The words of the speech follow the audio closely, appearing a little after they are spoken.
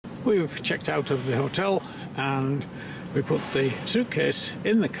We've checked out of the hotel and we put the suitcase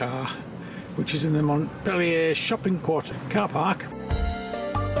in the car, which is in the Montpellier shopping quarter car park.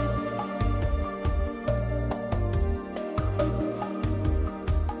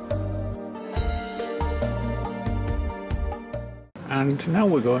 And now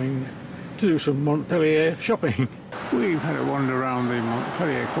we're going to do some Montpellier shopping. We've had a wander around the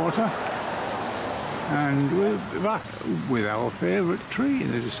Montpellier Quarter and we're back with our favourite tree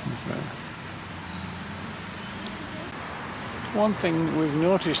in the distance there. One thing we've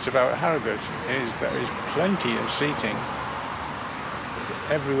noticed about Harrogate is there is plenty of seating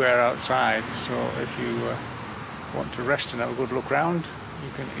everywhere outside, so if you want to rest and have a good look round,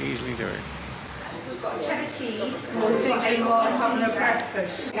 you can easily do it. We've got cheddar cheese. Anyone having a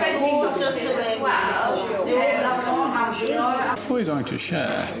breakfast? We're going to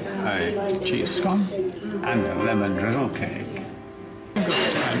share a cheese scone and a lemon drizzle cake. We've got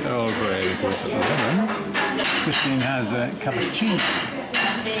an Earl Grey with lemon. Christine has a cappuccino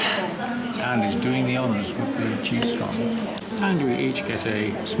and is doing the honours with the cheese scone. And we each get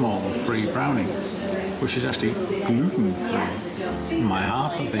a small free brownie, which is actually gluten-free. My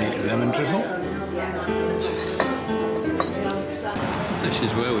half of the lemon drizzle. This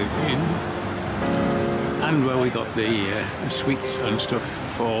is where we've been and where we got the sweets and stuff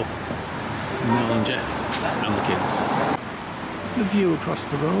for Mel and Jeff and the kids. The view across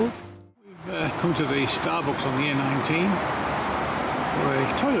the road. We've come to the Starbucks on the A19 for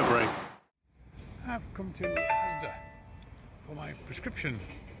a toilet break. I've come to Asda for my prescription.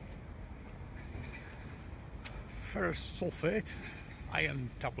 Ferrous sulfate iron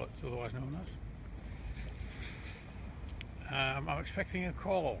tablets, otherwise known as. I'm expecting a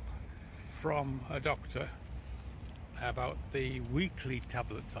call from a doctor about the weekly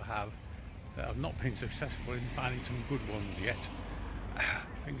tablets I have that I've not been successful in finding some good ones yet.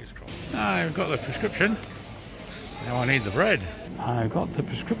 Fingers crossed. I've got the prescription. Now I need the bread. I've got the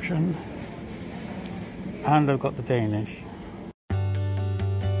prescription and I've got the Danish.